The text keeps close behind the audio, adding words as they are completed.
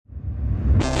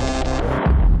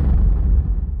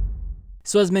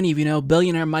So as many of you know,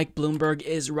 billionaire Mike Bloomberg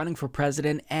is running for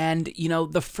president, and,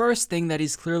 the first thing that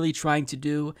he's clearly trying to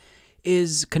do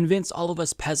is convince all of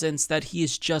us peasants that he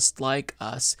is just like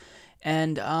us,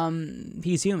 and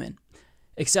he's human.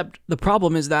 Except the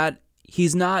problem is that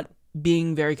he's not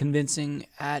being very convincing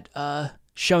at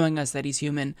showing us that he's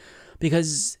human,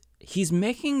 because he's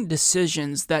making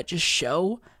decisions that just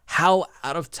show how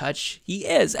out of touch he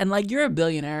is. And you're a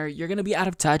billionaire, you're going to be out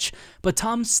of touch, but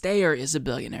Tom Steyer is a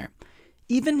billionaire.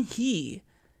 Even he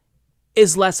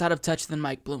is less out of touch than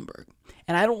Mike Bloomberg.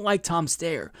 And I don't like Tom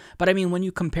Steyer, but I mean, when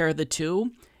you compare the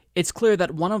two, it's clear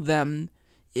that one of them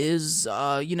is,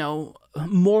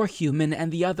 more human,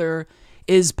 and the other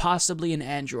is possibly an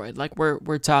android.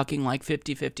 We're talking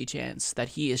 50-50 chance that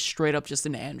he is straight up just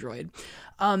an android.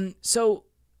 So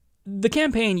the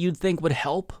campaign, you'd think, would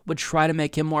help, would try to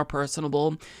make him more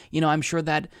personable. I'm sure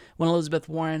that when Elizabeth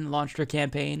Warren launched her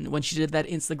campaign, when she did that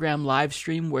Instagram live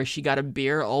stream where she got a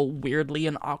beer all weirdly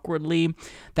and awkwardly,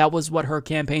 that was what her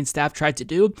campaign staff tried to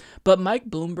do. But Mike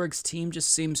Bloomberg's team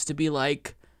just seems to be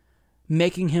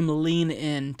making him lean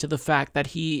in to the fact that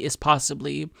he is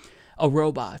possibly a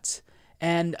robot.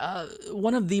 And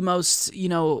one of the most,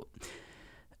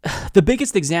 the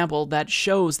biggest example that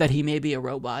shows that he may be a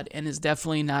robot and is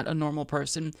definitely not a normal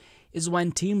person is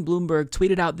when Team Bloomberg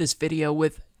tweeted out this video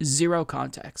with zero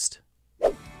context.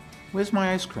 Where's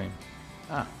my ice cream?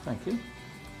 Ah, thank you.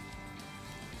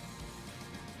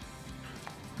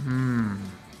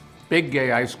 Big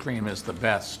gay ice cream is the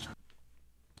best.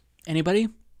 Anybody?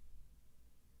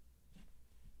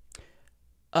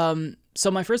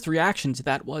 So my first reaction to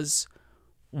that was,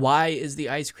 why is the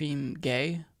ice cream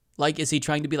gay? Is he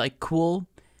trying to be cool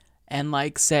and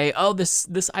say, oh,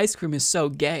 this ice cream is so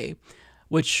gay,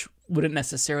 which wouldn't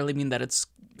necessarily mean that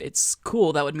it's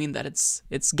cool. That would mean that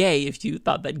it's gay if you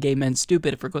thought that gay meant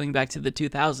stupid, if we're going back to the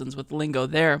 2000s with lingo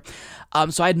there.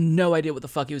 So I had no idea what the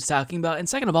fuck he was talking about. And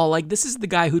second of all, this is the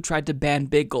guy who tried to ban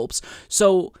big gulps.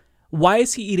 So why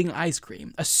is he eating ice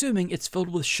cream? Assuming it's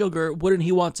filled with sugar, wouldn't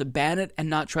he want to ban it and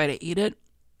not try to eat it?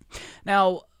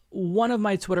 Now, one of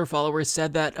my Twitter followers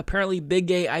said that apparently Big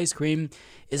Gay Ice Cream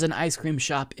is an ice cream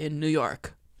shop in New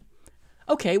York.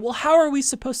 Okay, well, how are we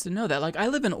supposed to know that? I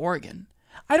live in Oregon.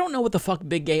 I don't know what the fuck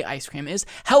Big Gay Ice Cream is.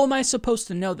 How am I supposed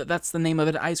to know that that's the name of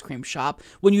an ice cream shop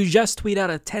when you just tweet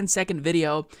out a 10-second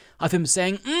video of him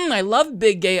saying, I love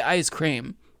Big Gay Ice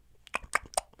Cream?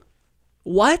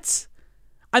 What?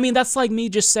 I mean, that's like me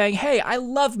just saying, hey, I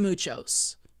love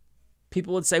muchos.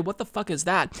 People would say, what the fuck is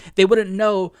that? They wouldn't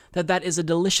know that that is a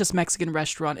delicious Mexican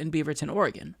restaurant in Beaverton,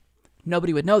 Oregon.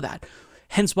 Nobody would know that.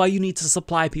 Hence why you need to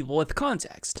supply people with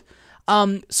context.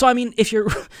 So I mean, if you're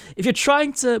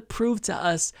trying to prove to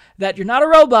us that you're not a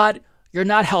robot, you're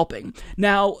not helping.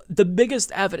 Now, the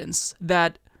biggest evidence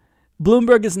that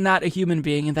Bloomberg is not a human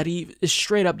being and that he is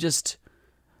straight up just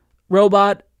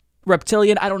robot,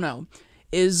 reptilian, I don't know,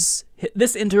 is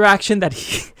this interaction that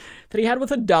he had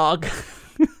with a dog.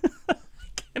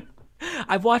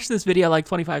 I've watched this video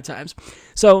 25 times.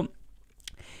 So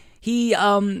he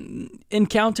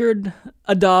encountered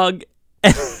a dog,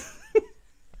 and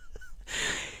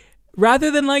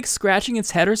rather than scratching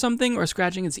its head or something, or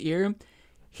scratching its ear,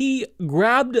 he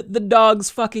grabbed the dog's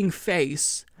fucking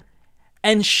face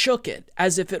and shook it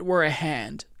as if it were a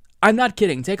hand. I'm not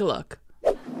kidding. Take a look.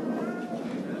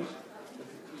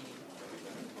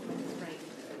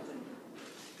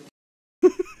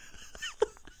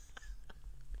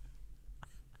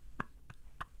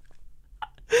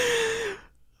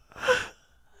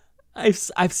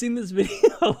 I've seen this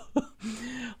video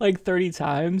 30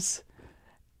 times,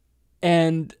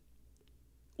 and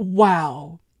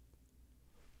wow,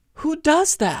 who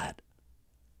does that?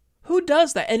 Who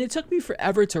does that? And it took me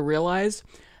forever to realize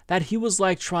that he was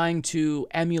trying to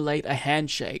emulate a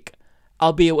handshake,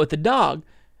 albeit with a dog.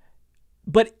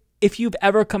 But if you've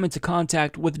ever come into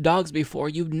contact with dogs before,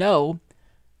 you know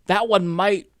that one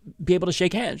might be able to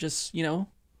shake hands. Just,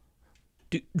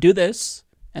 do this,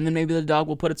 and then maybe the dog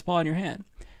will put its paw on your hand.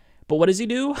 But what does he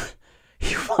do?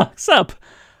 He walks up,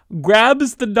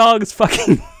 grabs the dog's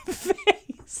fucking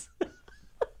face,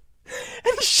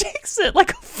 and shakes it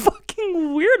like a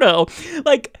fucking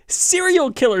weirdo.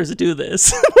 Serial killers do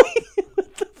this.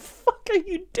 What the fuck are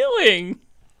you doing?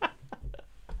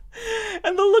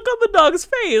 And the look on the dog's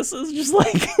face is just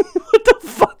what the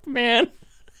fuck, man?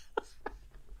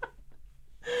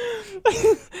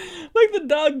 The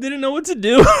dog didn't know what to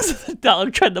do, so the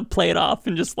dog tried to play it off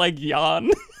and just yawn.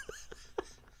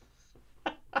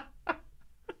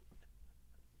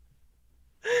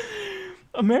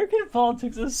 American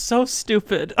politics is so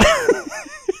stupid.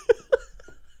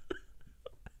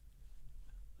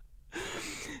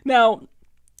 Now,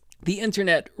 The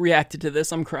internet reacted to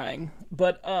this. I'm crying.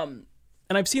 But, and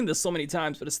I've seen this so many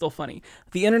times, but it's still funny.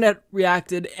 The internet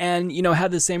reacted and, you know,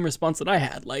 had the same response that I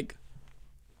had. Like,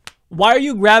 why are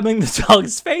you grabbing the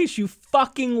dog's face, you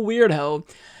fucking weirdo?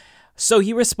 So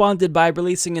he responded by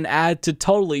releasing an ad to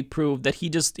totally prove that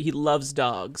he loves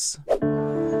dogs.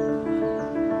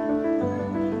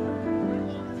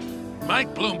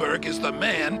 Mike Bloomberg is the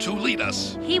man to lead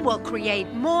us. He will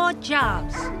create more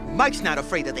jobs. Mike's not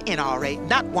afraid of the NRA,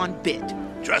 not one bit.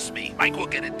 Trust me, Mike will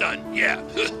get it done, yeah.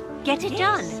 Get it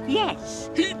done, yes.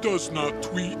 He does not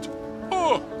tweet.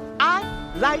 Oh,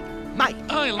 I like Mike.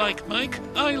 I like Mike.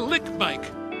 I lick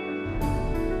Mike.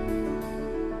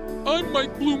 I'm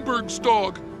Mike Bloomberg's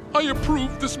dog. I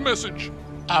approve this message.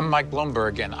 I'm Mike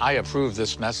Bloomberg, and I approve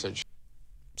this message.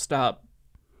 Stop.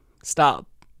 Stop.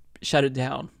 Shut it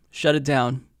down. Shut it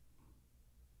down.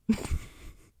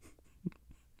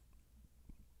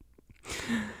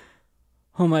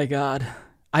 Oh my God.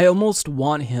 I almost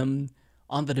want him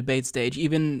on the debate stage,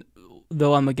 even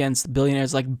though I'm against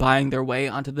billionaires like buying their way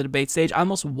onto the debate stage. I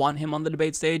almost want him on the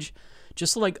debate stage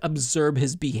just to like observe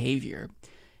his behavior.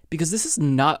 Because this is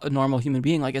not a normal human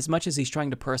being. Like, as much as he's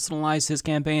trying to personalize his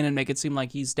campaign and make it seem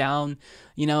like he's down,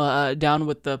 you know, down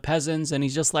with the peasants and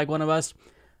he's just like one of us.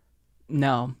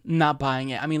 No, not buying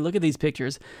it. I mean, look at these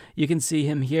pictures. You can see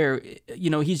him here. You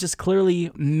know, he's just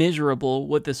clearly miserable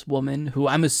with this woman who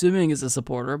I'm assuming is a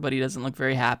supporter, but he doesn't look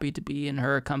very happy to be in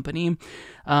her company.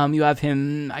 You have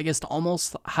him, I guess,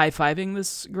 almost high-fiving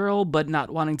this girl, but not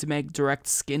wanting to make direct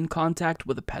skin contact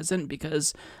with a peasant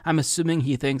because I'm assuming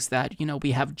he thinks that, you know,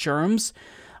 we have germs.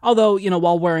 Although, you know,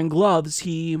 while wearing gloves,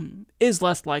 he is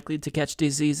less likely to catch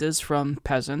diseases from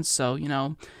peasants, so, you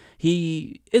know,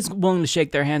 he is willing to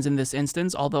shake their hands in this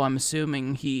instance, although I'm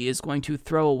assuming he is going to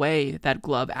throw away that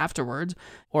glove afterwards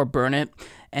or burn it.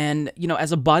 And, you know,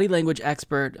 as a body language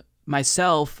expert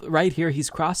myself, right here,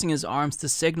 he's crossing his arms to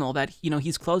signal that, you know,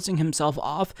 he's closing himself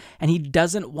off and he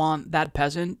doesn't want that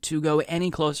peasant to go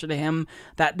any closer to him.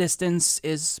 That distance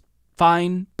is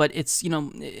fine, but it's, you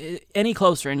know, any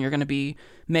closer and you're going to be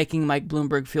making Mike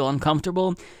Bloomberg feel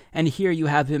uncomfortable. And here you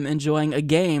have him enjoying a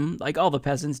game like all the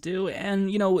peasants do. And,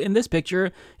 you know, in this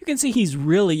picture, you can see he's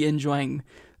really enjoying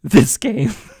this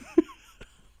game.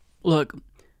 Look,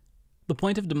 the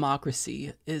point of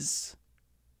democracy is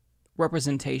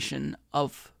representation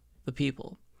of the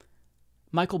people.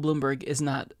 Michael Bloomberg is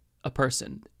not a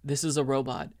person. This is a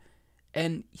robot.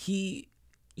 And he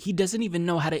doesn't even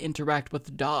know how to interact with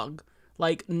the dog.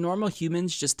 Like, normal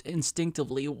humans just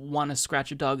instinctively want to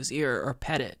scratch a dog's ear or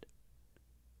pet it.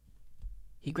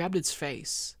 He grabbed its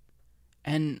face.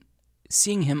 And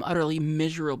seeing him utterly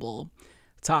miserable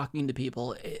talking to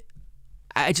people,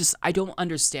 I don't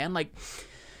understand. Like,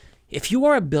 if you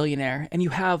are a billionaire and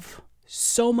you have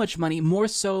so much money, more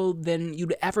so than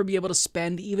you'd ever be able to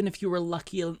spend, even if you were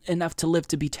lucky enough to live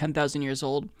to be 10,000 years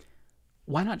old,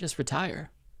 why not just retire?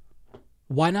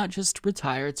 Why not just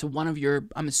retire to one of your,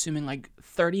 I'm assuming, like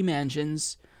 30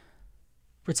 mansions?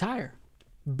 Retire.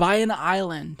 Buy an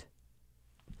island.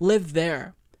 Live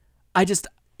there.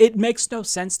 It makes no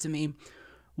sense to me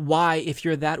why, if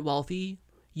you're that wealthy,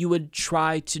 you would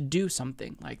try to do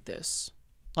something like this.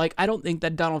 Like, I don't think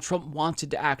that Donald Trump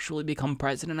wanted to actually become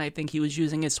president. I think he was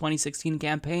using his 2016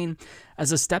 campaign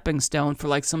as a stepping stone for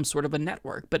like some sort of a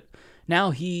network. But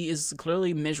now he is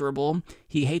clearly miserable.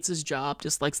 He hates his job,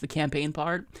 just likes the campaign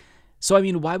part. So, I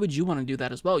mean, why would you want to do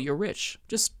that as well? You're rich.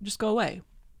 Just go away.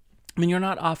 I mean, you're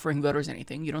not offering voters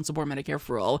anything. You don't support Medicare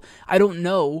for all. I don't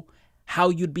know how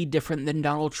you'd be different than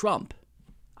Donald Trump.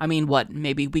 I mean, what?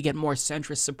 Maybe we get more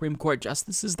centrist Supreme Court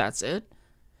justices? That's it?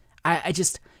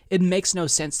 It makes no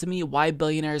sense to me why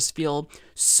billionaires feel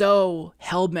so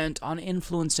hell-bent on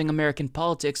influencing American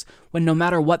politics when no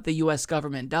matter what the U.S.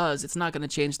 government does, it's not going to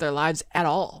change their lives at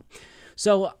all.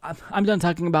 So I'm done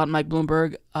talking about Mike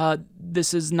Bloomberg.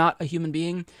 This is not a human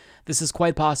being. This is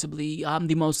quite possibly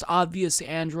the most obvious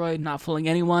android, not fooling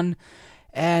anyone.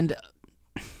 And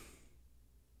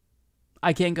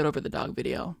I can't get over the dog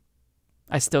video.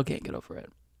 I still can't get over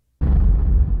it.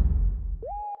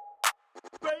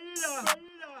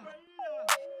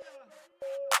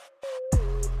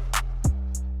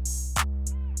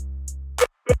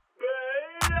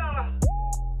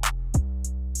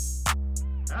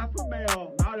 Alpha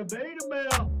male, not a beta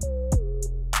male.